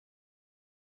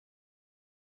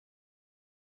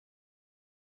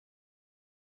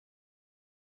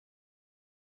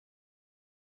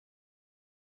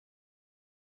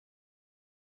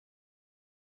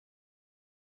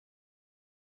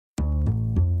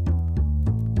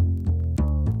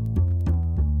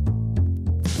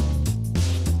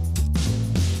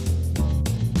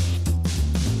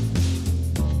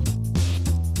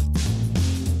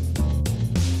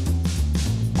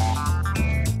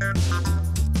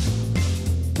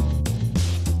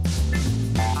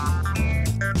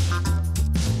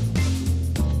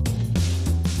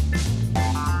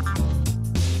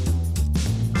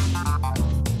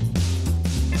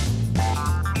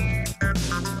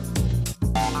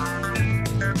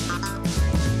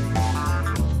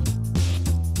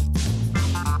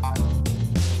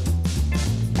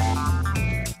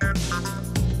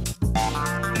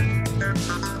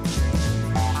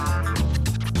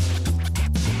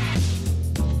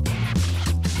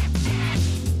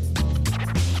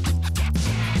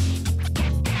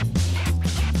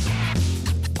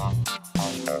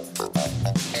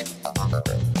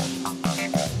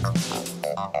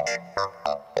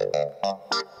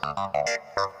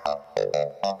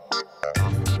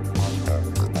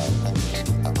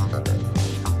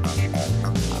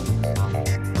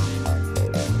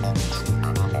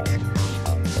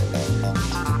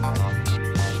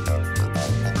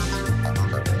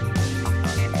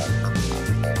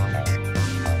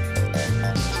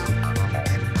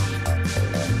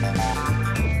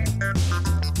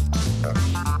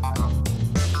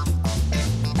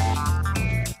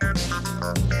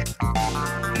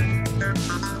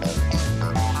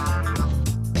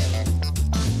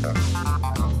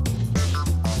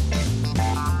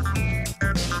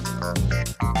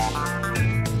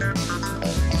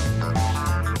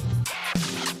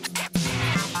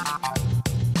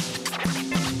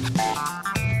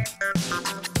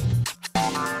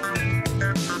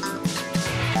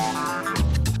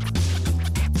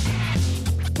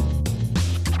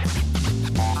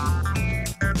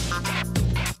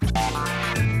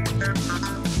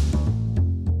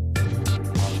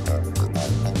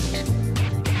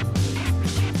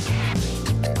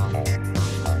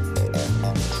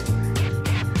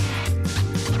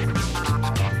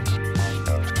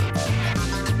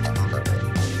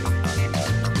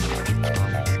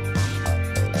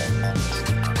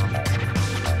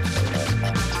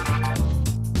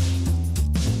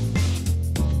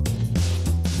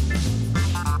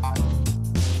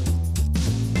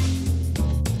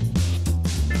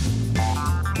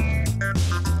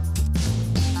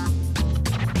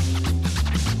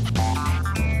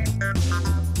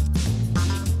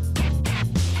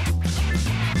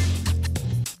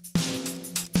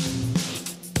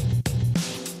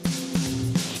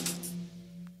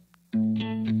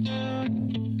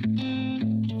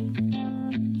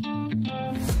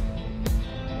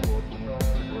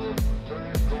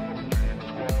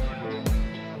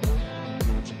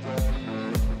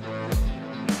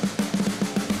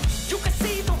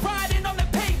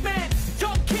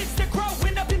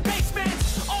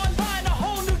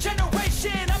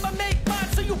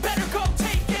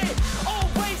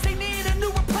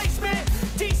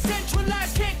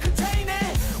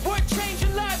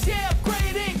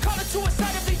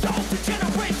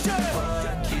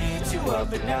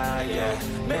up at night, yeah.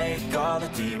 Make all the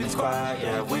demons quiet,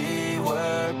 yeah. We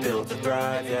were built to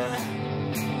thrive, yeah.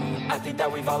 I think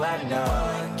that we've all had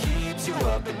enough. What keeps you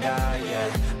up at night, yeah.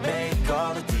 Make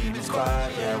all the demons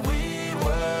quiet, yeah. We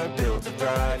were built to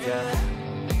thrive, yeah.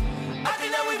 I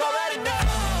think that we've all had enough.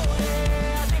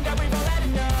 Yeah, I think that we've all had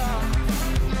enough.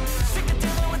 Sick of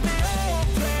dealing with the old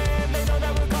plan. They know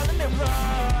that we're calling it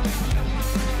wrong.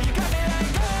 You got me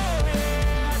like, oh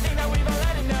yeah, I think that we've all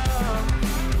had enough.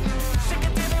 Sick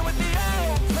of dealing with the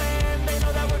old plan. They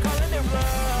know that we're calling it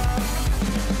wrong.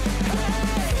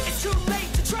 Hey, it's too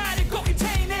late to try to go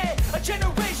contain it. A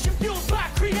generation fueled by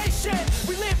creation.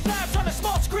 We live lives on a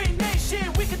small screen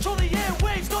nation. We control the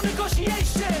airwaves, no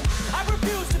negotiation. I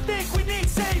refuse to think we need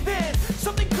saving.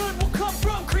 Something good will come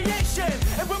from creation.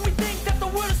 And when we think that the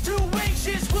world is too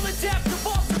anxious, we'll adapt,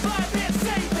 evolve, survive, and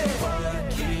save it. What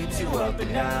keeps you up at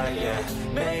night, yeah.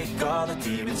 Make all the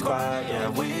demons quiet, yeah.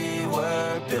 We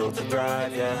were built to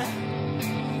thrive, yeah.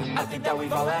 I think that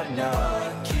we've all had enough.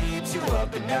 What keeps you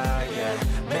up at night, yeah.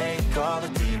 Make all the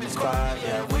demons quiet,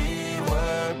 yeah. We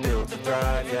were built to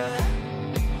thrive, yeah.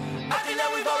 I think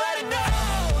that we've all had enough.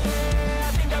 Yeah,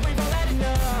 I think that we've all had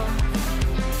enough.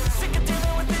 Sick of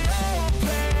dealing with the old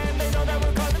plan. They know that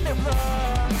we're calling it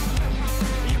wrong.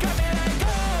 You got me like,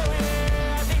 oh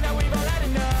yeah, I think that we've all had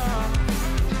enough.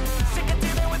 Sick of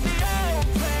dealing with the old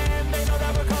plan. They know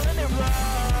that we're calling it wrong.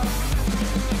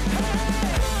 Hey,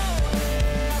 oh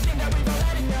yeah, I think that we've all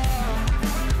had enough.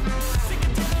 Sick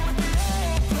of dealing with the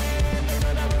old plan. They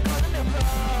know that we're calling it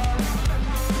wrong.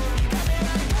 You got me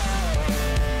like, oh yeah,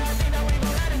 I think that we've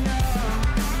all had enough.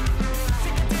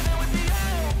 Sick of dealing with the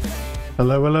old plan.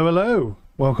 Hello, hello, hello.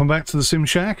 Welcome back to the Sim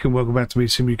Shack and welcome back to me,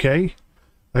 Sim UK. I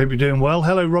hope you're doing well.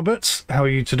 Hello, Robert. How are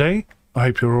you today? I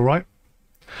hope you're all right.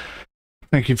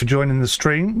 Thank you for joining the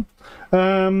stream.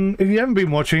 If you haven't been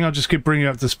watching, I'll just keep bringing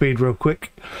you up to speed real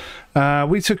quick.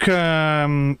 We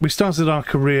started our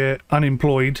career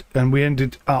unemployed and we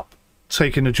ended up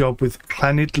taking a job with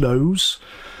𝗦𝘂𝗧𝐿𝐿,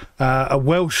 a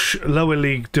Welsh lower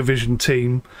league division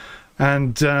team,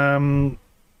 and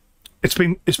it's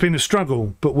been a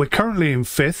struggle, but we're currently in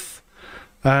 5th.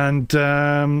 And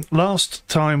last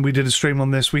time we did a stream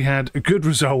on this, we had a good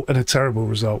result and a terrible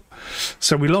result.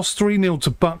 So we lost 3-0 to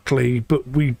Buckley, but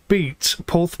we beat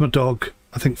Porthmadog,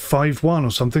 I think 5-1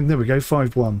 or something. There we go,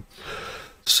 5-1.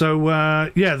 So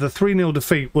yeah, the 3-0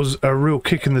 defeat was a real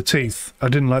kick in the teeth. I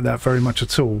didn't like that very much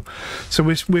at all. So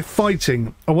we're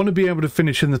fighting. I want to be able to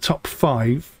finish in the top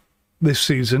 5 this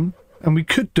season. and we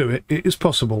could do it. It is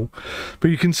possible.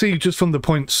 But you can see just from the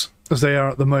points as they are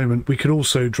at the moment, we could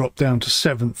also drop down to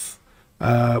 7th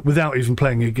without even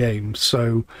playing a game.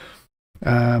 So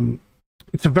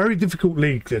it's a very difficult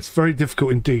league. It's very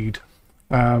difficult indeed.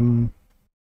 We're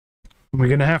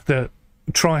going to have to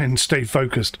try and stay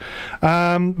focused.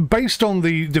 Based on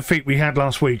the defeat we had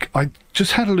last week, I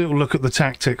just had a little look at the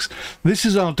tactics. This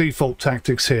is our default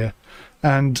tactics here,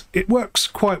 and it works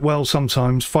quite well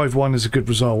sometimes. 5-1 is a good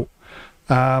result.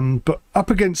 But up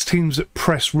against teams that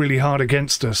press really hard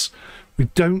against us, we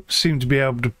don't seem to be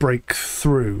able to break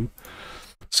through.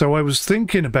 So I was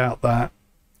thinking about that,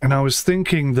 and I was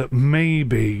thinking that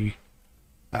maybe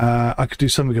I could do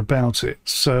something about it.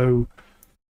 So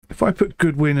if I put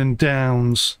Goodwin and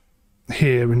Downs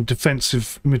here in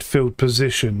defensive midfield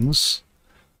positions,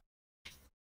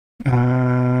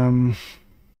 as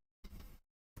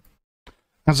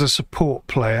a support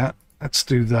player, let's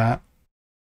do that.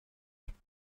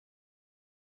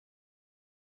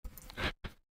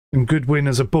 And Goodwin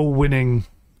as a ball-winning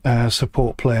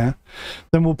support player.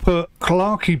 Then we'll put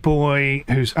𝗏𝗏𝗃𝗏𝗏,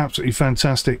 who's absolutely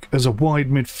fantastic, as a wide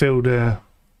midfielder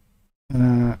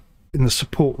in the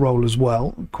support role as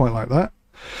well. Quite like that.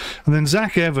 And then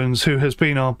Zach Evans, who has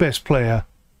been our best player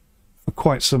for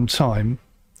quite some time.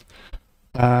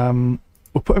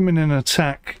 We'll put him in an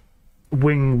attack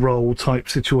wing role type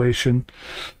situation.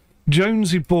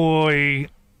 Jonesy boy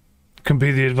can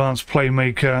be the advanced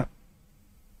playmaker.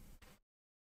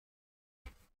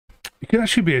 He could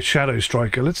actually be a shadow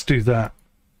striker. Let's do that.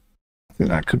 I think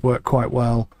that could work quite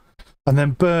well. And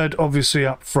then Bird, obviously,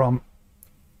 up front,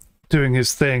 doing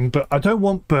his thing. But I don't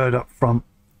want Bird up front.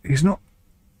 He's not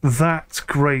that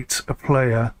great a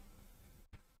player.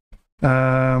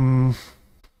 I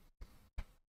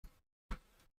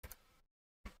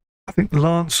think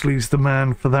Lansley's the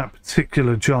man for that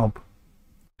particular job,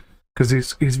 because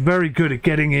he's very good at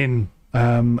getting in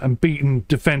and beating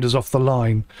defenders off the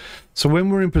line. So when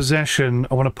we're in possession,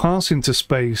 I want to pass into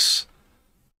space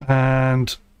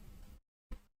and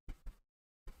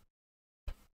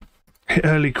hit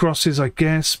early crosses, I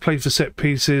guess, play for set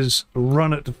pieces,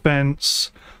 run at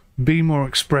defence, be more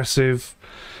expressive,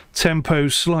 tempo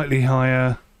slightly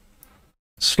higher,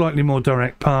 slightly more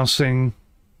direct passing.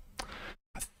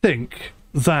 I think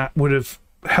that would have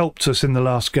helped us in the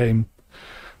last game.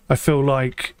 I feel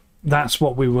like that's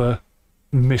what we were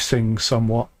missing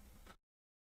somewhat.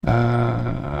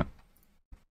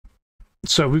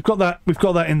 So we've got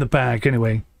that in the bag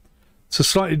anyway. It's a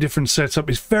slightly different setup.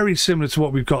 It's very similar to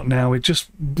what we've got now. It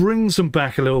just brings them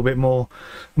back a little bit more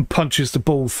and punches the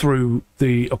ball through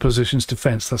the opposition's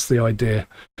defence. That's the idea.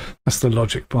 That's the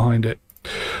logic behind it.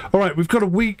 All right, we've got a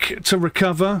week to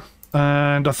recover,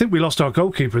 and I think we lost our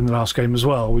goalkeeper in the last game as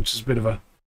well, which is a bit of a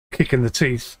kick in the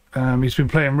teeth. He's been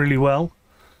playing really well.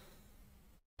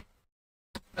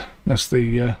 That's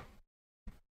the let's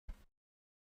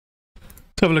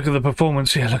have a look at the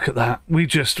performance. Yeah, look at that. We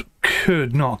just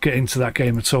could not get into that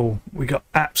game at all. We got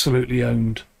absolutely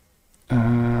owned.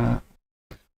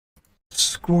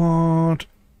 Squad.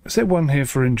 Is there one here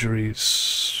for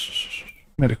injuries?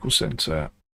 Medical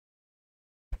centre.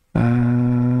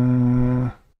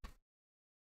 There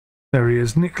he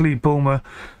is. 𝗏𝗏𝗃𝗏𝗏𝗏.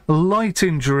 A light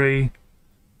injury.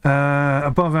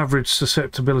 Above average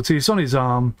susceptibility. It's on his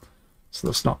arm, so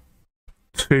that's not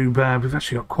too bad. We've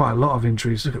actually got quite a lot of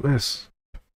injuries. Look at this.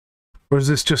 Or is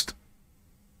this just...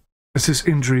 Is this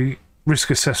injury risk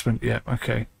assessment? Yeah,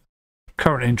 okay.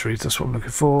 Current injuries, that's what I'm looking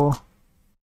for.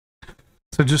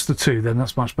 So just the two then,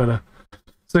 that's much better.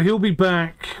 So he'll be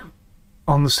back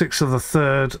on the 6th of the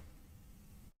 3rd.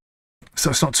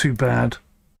 So it's not too bad.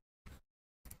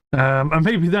 And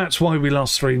maybe that's why we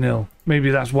lost 3-0.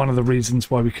 Maybe that's one of the reasons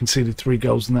why we conceded 3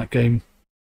 goals in that game.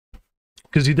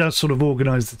 Because he does sort of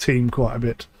organise the team quite a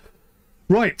bit.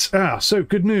 Right, so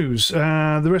good news.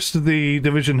 The rest of the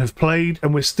division have played,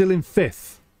 and we're still in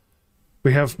 5th.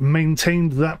 We have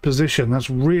maintained that position. That's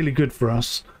really good for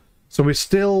us. So we're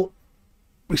still...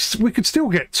 We could still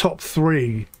get top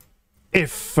 3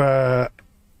 if we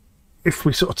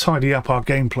sort of tidy up our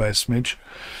gameplay a smidge.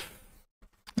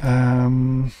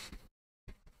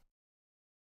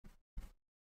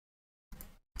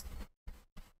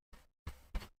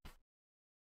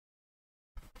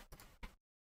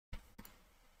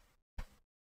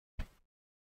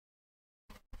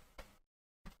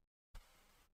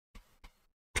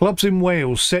 Clubs in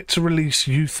Wales set to release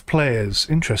youth players.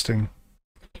 Interesting.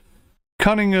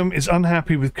 Cunningham is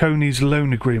unhappy with Coney's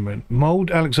loan agreement. Mould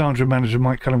Alexandria manager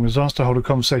Mike Cunningham was asked to hold a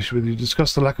conversation with you to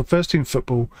discuss the lack of first-team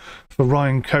football for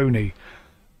Ryan Coney.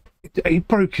 He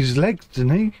broke his leg,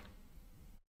 didn't he?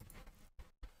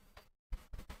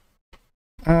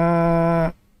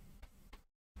 Where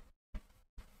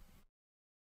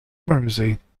is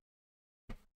he?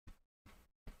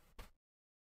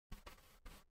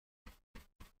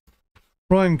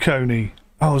 𝗦𝘂𝗯𝘀𝗯𝘀.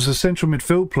 Oh, as a central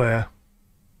midfield player.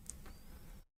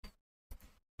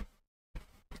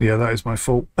 Yeah, that is my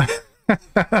fault.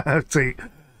 See,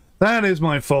 that is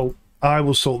my fault. I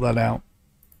will sort that out.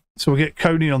 So we'll get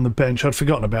Coney on the bench. I'd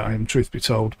forgotten about him, truth be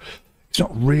told. He's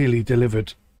not really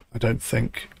delivered, I don't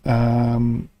think.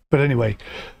 But anyway,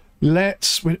 we're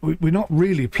not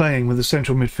really playing with the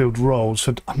central midfield role,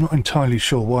 so I'm not entirely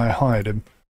sure why I hired him.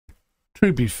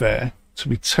 To be fair, to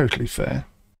be totally fair.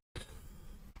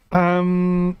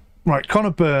 Right, Connor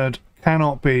Bird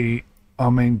cannot be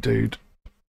our main dude.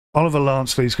 Oliver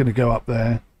Lansley's going to go up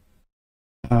there.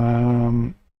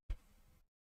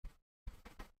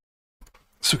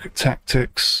 Let's look at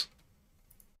tactics.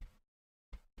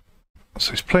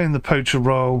 So he's playing the poacher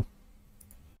role.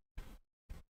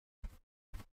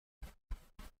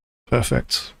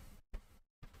 Perfect.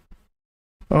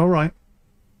 All right.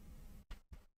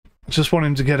 I just want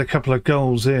him to get a couple of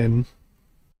goals in.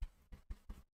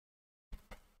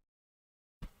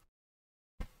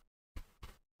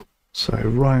 So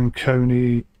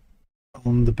𝗦𝘂𝗯𝘀𝗯𝘀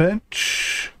on the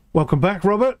bench. Welcome back,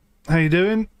 Robert. How you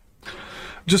doing?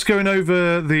 Just going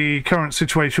over the current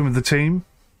situation with the team.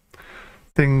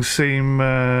 Things seem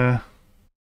a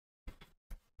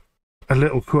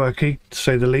little quirky, to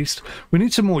say the least. We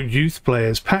need some more youth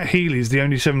players. Pat Healy's the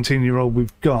only 17-year-old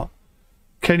we've got.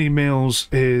 Kenny Mills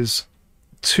is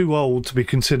too old to be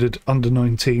considered under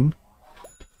 19.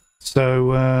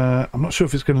 So I'm not sure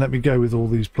if it's going to let me go with all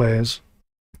these players.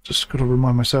 Just got to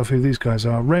remind myself who these guys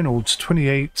are. Reynolds,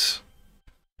 28.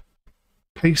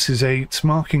 Pace is 8.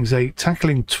 Marking's 8.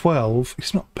 Tackling 12.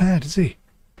 He's not bad, is he?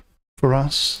 For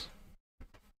us.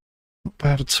 Not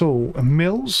bad at all. And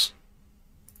Mills?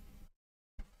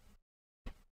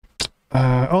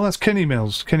 Oh, that's Kenny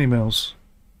Mills. Kenny Mills.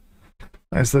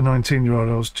 That's the 19-year-old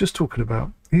I was just talking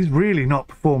about. He's really not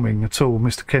performing at all,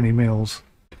 Mr. Kenny Mills.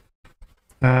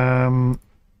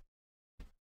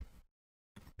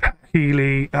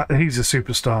 Healy, he's a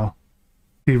superstar.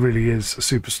 He really is a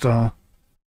superstar.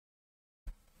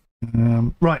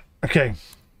 Right, okay.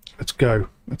 Let's go.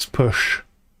 Let's push.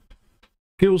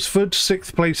 Guildford,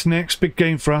 6th place next. Big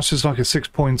game for us. It's like a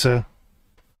 6-pointer.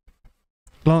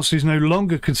 Lansley's no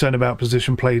longer concerned about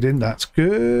position played in. That's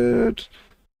good.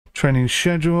 Training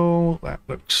schedule. That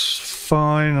looks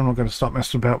fine. I'm not going to start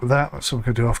messing about with that. That's something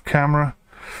I can do off camera.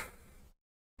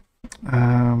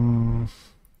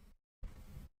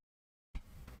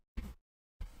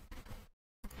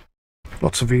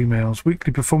 Lots of emails.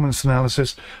 Weekly performance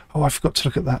analysis. Oh, I forgot to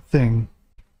look at that thing.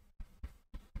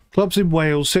 Clubs in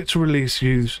Wales set to release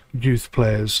youth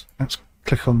players. Let's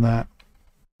click on that.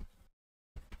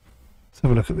 Let's have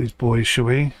a look at these boys, shall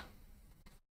we?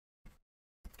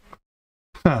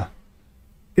 Huh.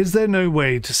 Is there no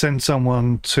way to send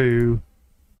someone to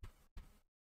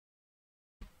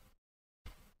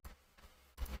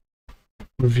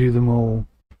review them all?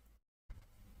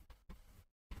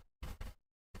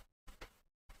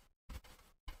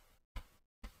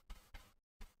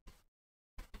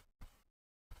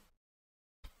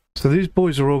 So these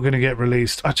boys are all going to get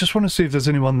released. I just want to see if there's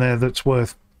anyone there that's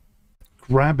worth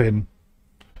grabbing.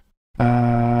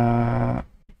 Let's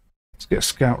get a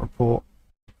scout report.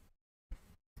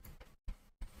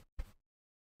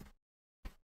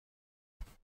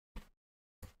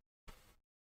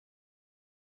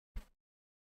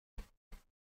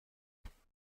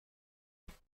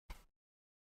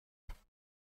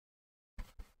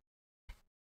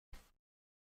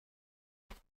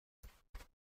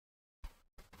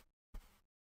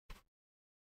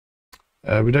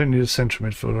 We don't need a central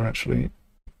midfielder, actually.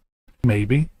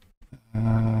 Maybe.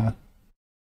 And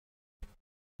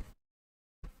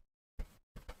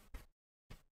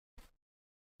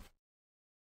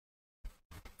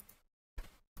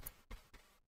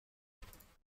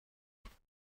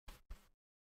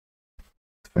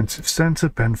defensive centre,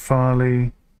 Ben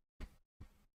Farley.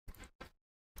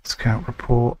 Scout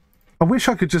report. I wish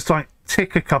I could just like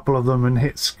tick a couple of them and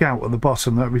hit scout at the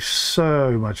bottom. That would be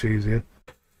so much easier.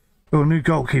 Oh, a new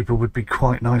goalkeeper would be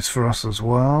quite nice for us as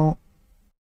well.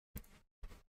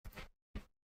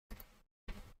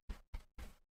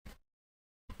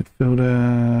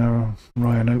 Midfielder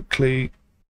Ryan Oakley.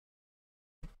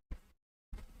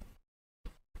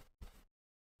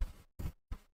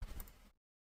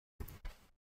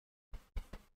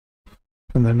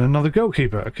 And then another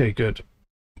goalkeeper. Okay, good.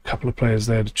 A couple of players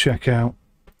there to check out.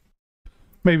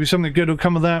 Maybe something good will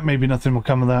come of that. Maybe nothing will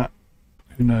come of that.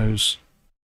 Who knows?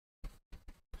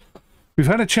 We've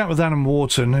had a chat with Adam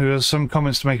Wharton, who has some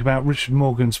comments to make about Richard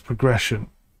Morgan's progression.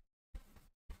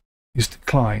 He's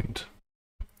declined.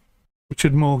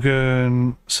 Richard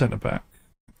Morgan, centre-back.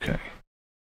 Okay.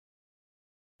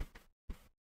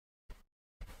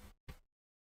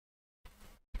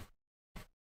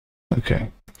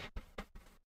 Okay.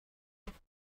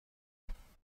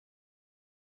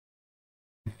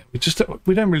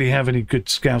 We don't really have any good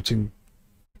scouting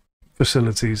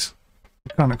facilities.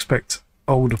 We can't expect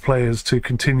older players to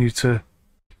continue to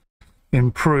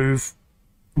improve.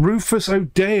 Rufus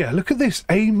O'Dea, look at this,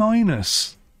 A-.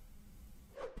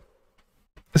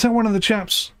 Is that one of the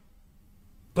chaps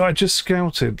that I just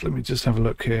scouted? Let me just have a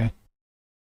look here.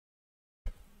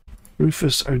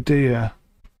 Rufus O'Dea.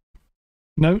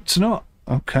 No, it's not.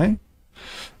 Okay.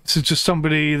 This is just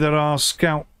somebody that our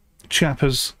scout chap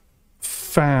has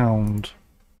found.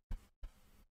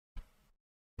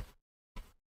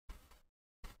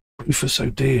 Rufus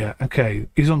O'Dea. Okay,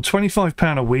 he's on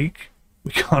 £25 a week.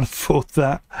 We can't afford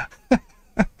that.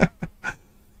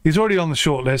 He's already on the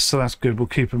shortlist, so that's good. We'll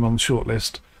keep him on the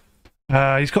shortlist.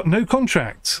 He's got no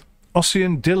contract.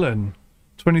 Ossian Dillon,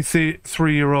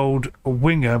 23-year-old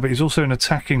winger, but he's also an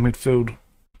attacking midfield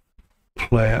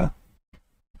player.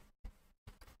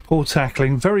 Poor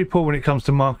tackling, very poor when it comes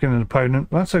to marking an opponent.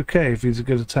 That's okay if he's a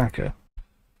good attacker.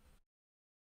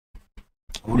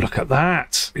 Oh, look at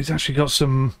that. He's actually got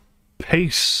some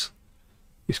pace.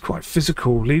 He's quite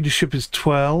physical. Leadership is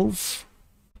 12.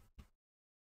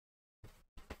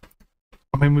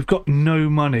 I mean, we've got no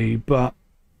money, but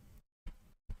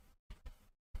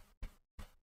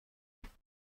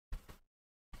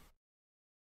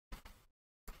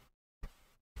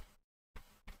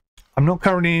I'm not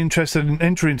currently interested in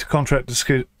entering into contract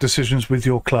decisions with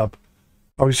your club.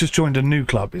 Oh, he's just joined a new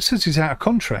club. It says he's out of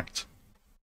contract.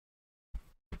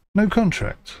 No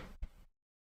contract.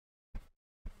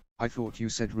 I thought you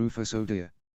said Rufus O'Dea.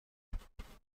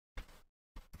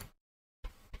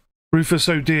 Rufus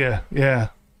O'Dea, yeah,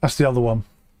 that's the other one.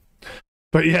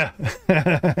 But yeah,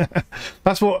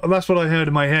 that's what I heard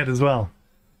in my head as well.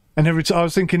 And I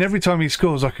was thinking every time he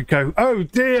scores, I could go, oh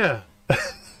dear.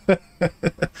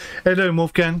 Hello,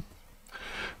 Wolfgang.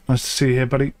 Nice to see you here,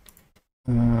 buddy.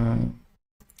 Right,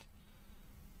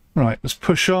 let's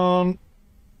push on.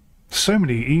 So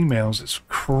many emails. It's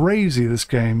crazy, this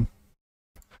game.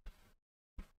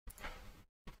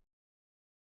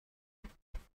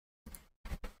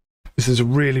 This is a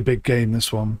really big game,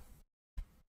 this one.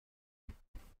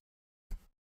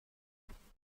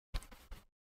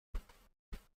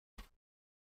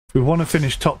 If we want to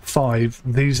finish top 5,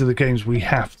 these are the games we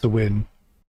have to win.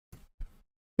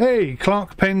 Hey,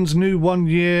 Clark Penn's new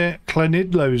 1-year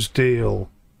𝗦𝘂𝗧𝐿𝐿𝑜's deal.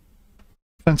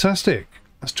 Fantastic.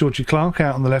 That's Georgie Clark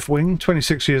out on the left wing,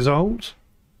 26 years old.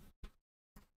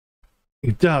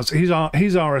 He does. He's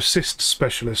our assist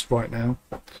specialist right now.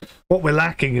 What we're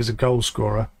lacking is a goal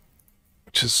scorer,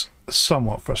 which is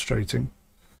somewhat frustrating.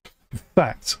 In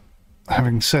fact,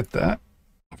 having said that,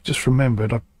 I've just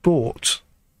remembered I bought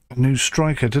a new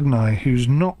striker, didn't I? Who's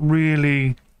not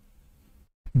really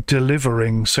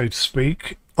delivering, so to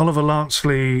speak. Oliver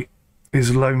Lansley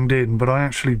is loaned in, but I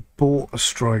actually bought a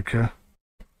striker.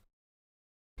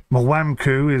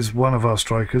 𝗦𝘂𝗯𝘀𝗯𝘀 is one of our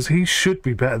strikers. He should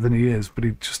be better than he is, but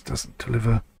he just doesn't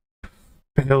deliver.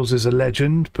 Bales is a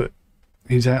legend, but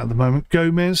he's out at the moment.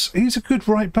 Gomez, he's a good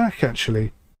right back,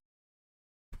 actually.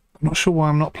 I'm not sure why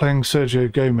I'm not playing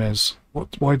Sergio Gomez.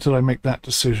 Why did I make that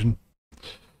decision?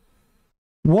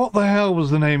 What the hell was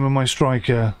the name of my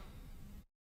striker?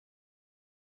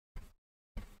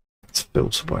 It's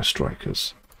filtered by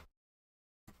strikers.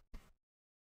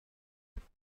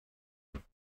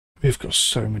 We've got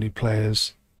so many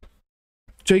players.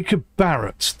 Jacob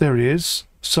Barrett, there he is,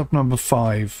 sub number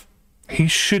 5. He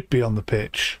should be on the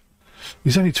pitch.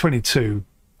 He's only 22.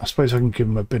 I suppose I can give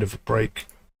him a bit of a break.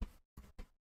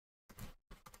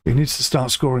 He needs to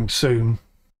start scoring soon.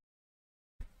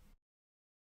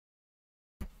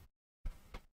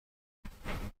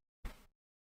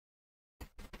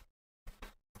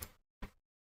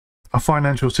 Our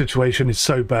financial situation is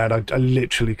so bad, I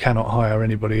literally cannot hire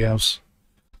anybody else.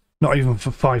 Not even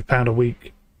for £5 a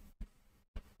week.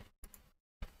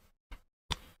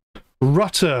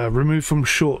 Rutter, removed from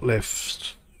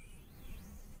shortlist.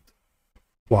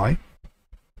 Why?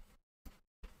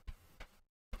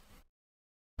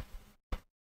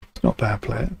 He's not a bad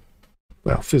player.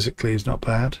 Well, physically he's not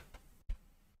bad.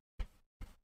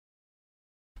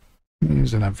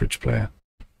 He's an average player.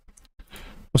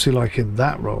 What's he like in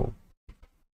that role?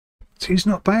 He's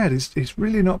not bad. He's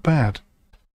really not bad.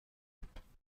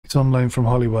 He's on loan from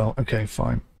Holywell. Okay,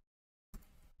 fine.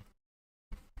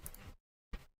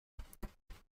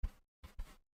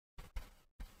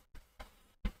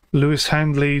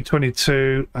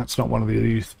 𝗦𝘁𝗲𝗬𝐴22. That's not one of the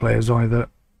youth players either.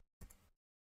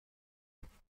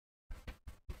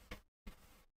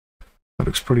 That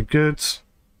looks pretty good.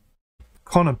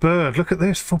 Connor Bird, look at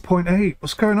this, 4.8.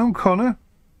 What's going on, Connor?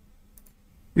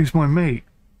 He's my mate.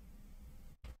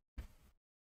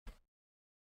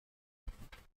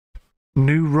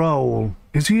 New role.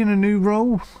 Is he in a new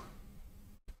role?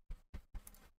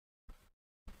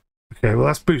 Okay, well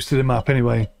that's boosted him up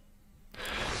anyway.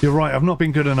 You're right, I've not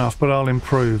been good enough, but I'll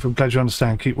improve. I'm glad you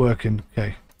understand. Keep working.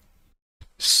 Okay.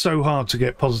 It's so hard to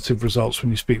get positive results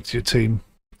when you speak to your team.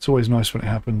 It's always nice when it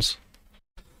happens.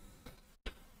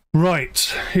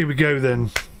 Right, here we go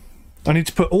then. I need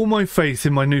to put all my faith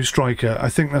in my new striker. I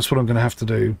think that's what I'm going to have to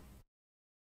do.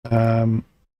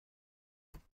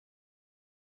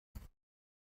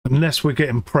 Unless we're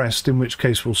getting pressed, in which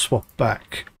case we'll swap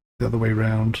back the other way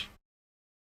round.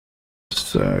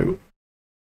 So,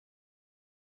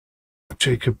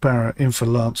 𝗏𝗂𝗃𝗏𝗯𝗄 in for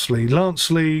𝗬𝘂𝗍𝗂𝗍.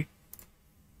 𝗬𝘂𝗍𝗂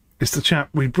is the chap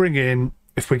we bring in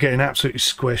if we're getting absolutely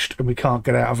squished and we can't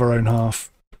get out of our own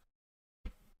half.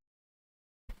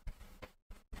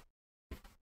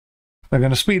 I'm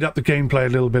going to speed up the gameplay a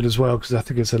little bit as well because I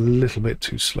think it's a little bit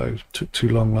too slow, took too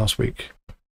long last week.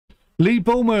 Lee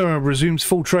Bulmer resumes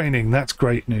full training. That's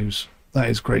great news. That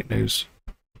is great news.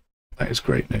 That is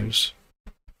great news.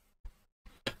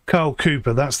 Carl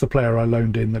Cooper, that's the player I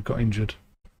loaned in that got injured.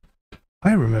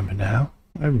 I remember now.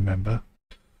 I remember.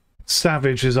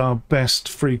 Savage is our best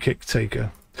free kick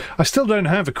taker. I still don't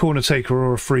have a corner taker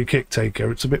or a free kick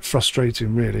taker. It's a bit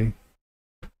frustrating, really.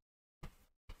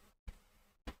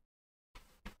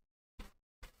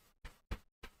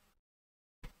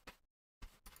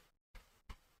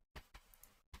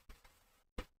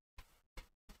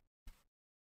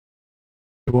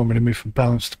 They want me to move from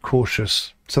balanced to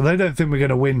cautious. So they don't think we're going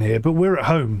to win here, but we're at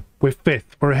home. We're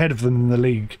fifth. We're ahead of them in the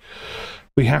league.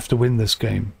 We have to win this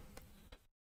game.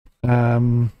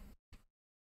 Yeah.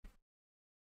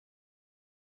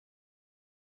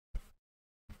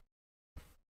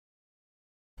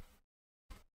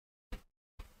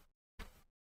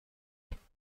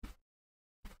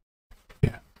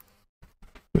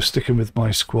 We're sticking with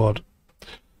my squad.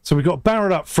 So we've got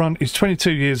Barrett up front. He's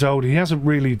 22 years old. He hasn't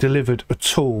really delivered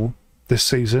at all this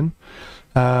season.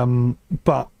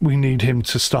 But we need him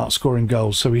to start scoring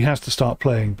goals. So he has to start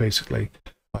playing, basically.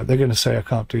 Right, they're going to say I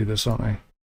can't do this, aren't they?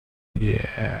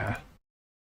 Yeah.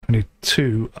 I need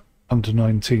 2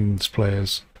 under-19s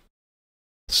players.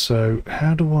 So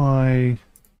how do I...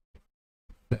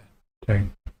 Okay.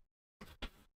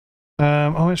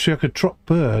 Oh, actually, I could drop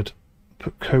Bird.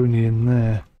 Put Coney in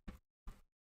there.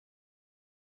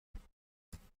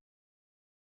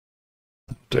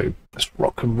 Do. Let's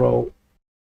rock and roll.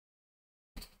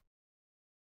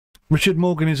 Richard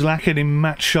Morgan is lacking in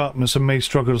match sharpness and may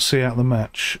struggle to see out the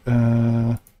match.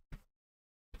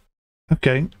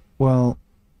 Okay, well,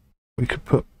 we could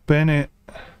put Bennett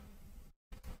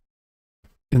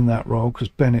in that role because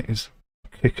Bennett is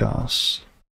kick-ass.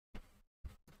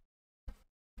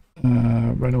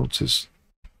 Reynolds is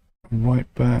right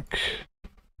back.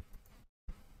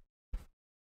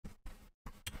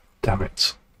 Damn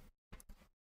it.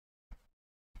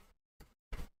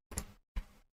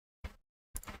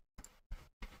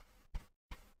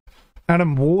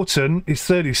 Adam Wharton is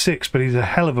 36, but he's a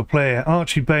hell of a player.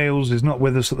 Archie Bales is not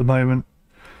with us at the moment.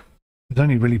 It's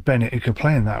only really Bennett who can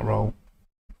play in that role.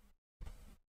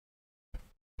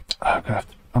 I'm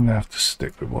gonna have to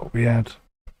stick with what we had.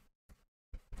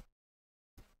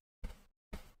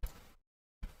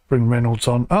 Bring Reynolds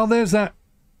on. Oh, there's that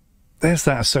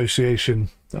association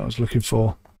that I was looking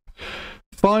for.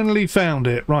 Finally found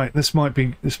it. Right, this might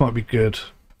be good.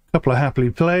 A couple of happily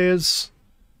players.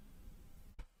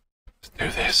 Let's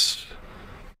do this.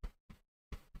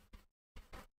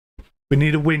 We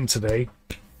need a win today.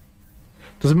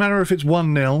 Doesn't matter if it's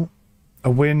 1-0.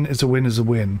 A win is a win is a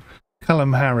win.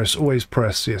 Callum Harris, always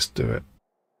press. Yes, do it.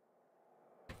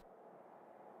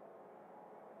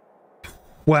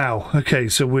 Wow. Okay,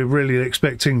 so we're really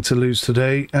expecting to lose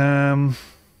today. I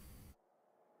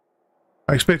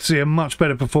expect to see a much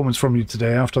better performance from you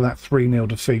today after that 3-0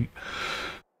 defeat.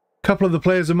 A couple of the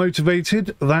players are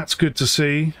motivated. That's good to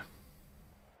see.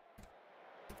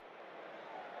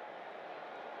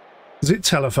 Is it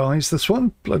televised, this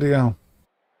one? Bloody hell.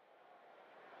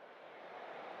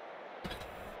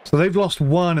 So they've lost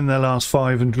 1 in their last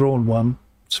 5 and drawn 1.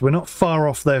 So we're not far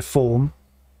off their form.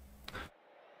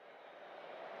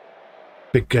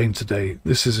 Big game today.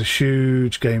 This is a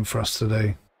huge game for us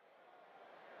today.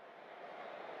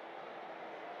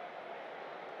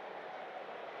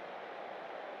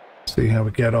 See how we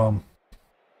get on.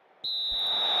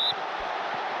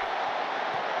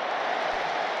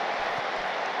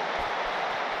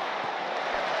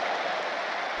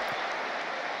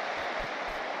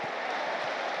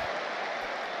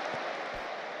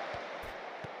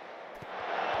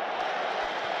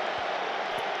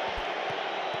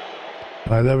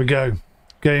 Right, there we go.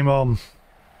 Game on.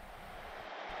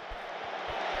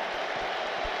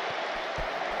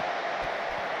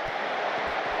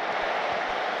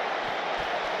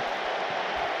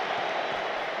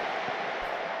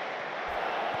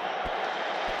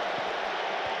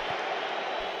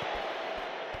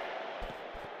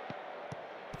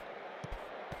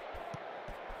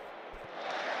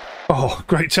 Oh,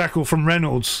 great tackle from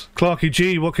Reynolds.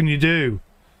 𝗏𝗏𝗃𝐺, what can you do?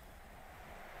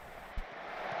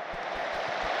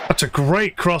 That's a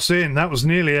great cross in. That was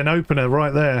nearly an opener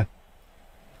right there.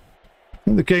 I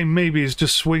think the game maybe is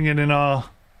just swinging in our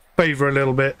favour a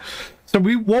little bit. So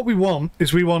what we want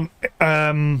is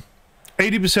 80%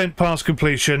 pass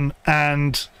completion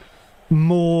and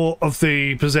more of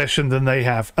the possession than they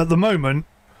have. At the moment,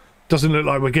 doesn't look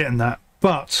like we're getting that,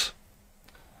 but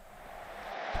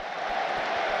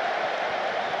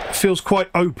it feels quite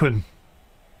open.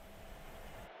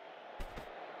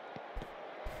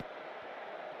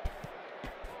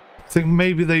 I think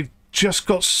maybe they've just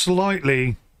got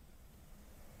slightly...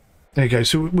 There you go.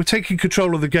 So we're taking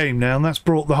control of the game now, and that's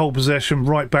brought the whole possession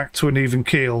right back to an even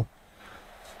keel.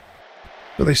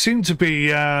 But they seem to be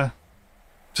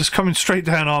just coming straight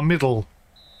down our middle,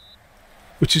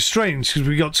 which is strange because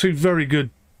we got two very good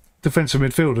defensive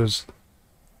midfielders.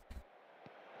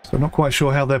 So I'm not quite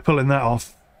sure how they're pulling that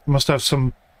off. Must have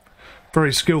some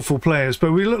very skillful players.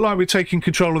 But we look like we're taking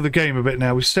control of the game a bit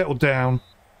now. We've settled down.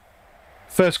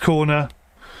 First corner.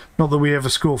 Not that we ever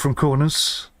score from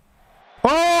corners.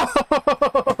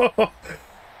 Oh!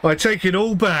 I take it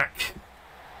all back.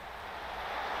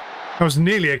 That was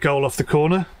nearly a goal off the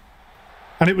corner.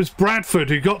 And it was Bradford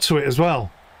who got to it as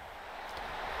well.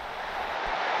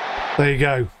 There you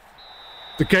go.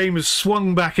 The game has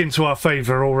swung back into our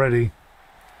favour already.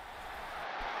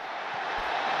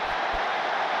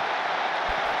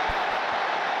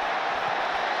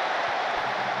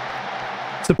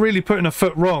 So really putting a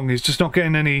foot wrong is just not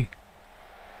getting any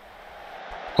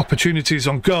opportunities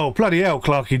on goal. Bloody hell,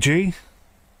 𝗏𝗏𝗃𝐺.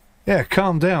 Yeah,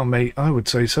 calm down, mate. I would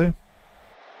say so.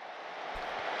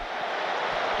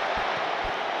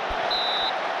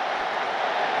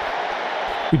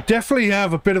 We definitely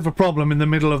have a bit of a problem in the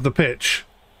middle of the pitch.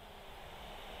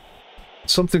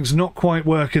 Something's not quite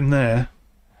working there.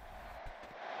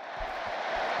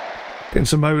 Getting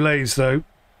some olays though.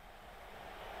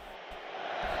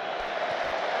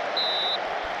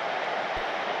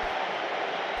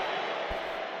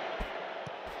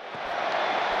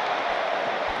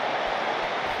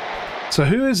 So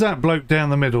who is that bloke down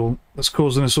the middle that's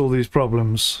causing us all these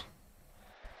problems?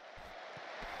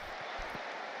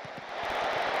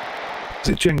 Is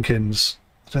it Jenkins?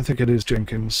 I don't think it is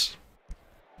Jenkins.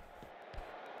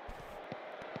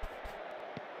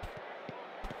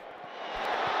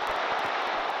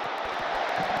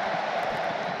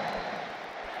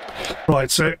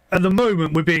 Right, so at the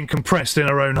moment we're being compressed in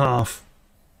our own half.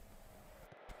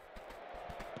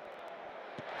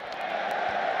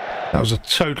 That was a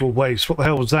total waste. What the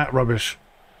hell was that rubbish?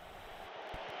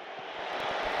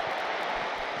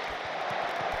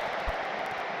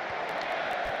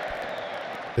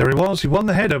 There he was. He won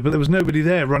the header, but there was nobody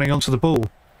there running onto the ball.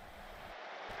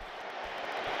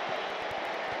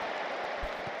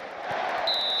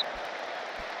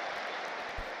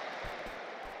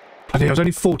 I was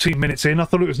only 14 minutes in. I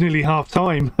thought it was nearly half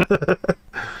time. It's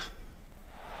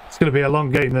going to be a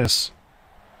long game, this.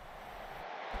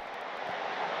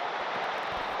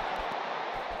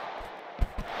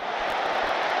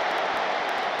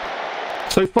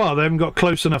 So far, they haven't got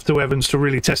close enough to Evans to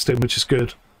really test him, which is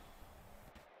good.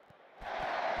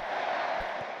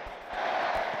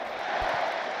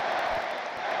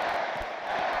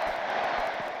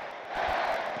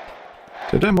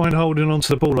 So don't mind holding on to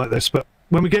the ball like this, but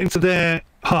when we get into their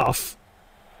half,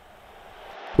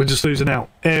 we're just losing out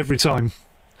every time.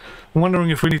 I'm wondering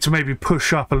if we need to maybe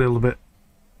push up a little bit.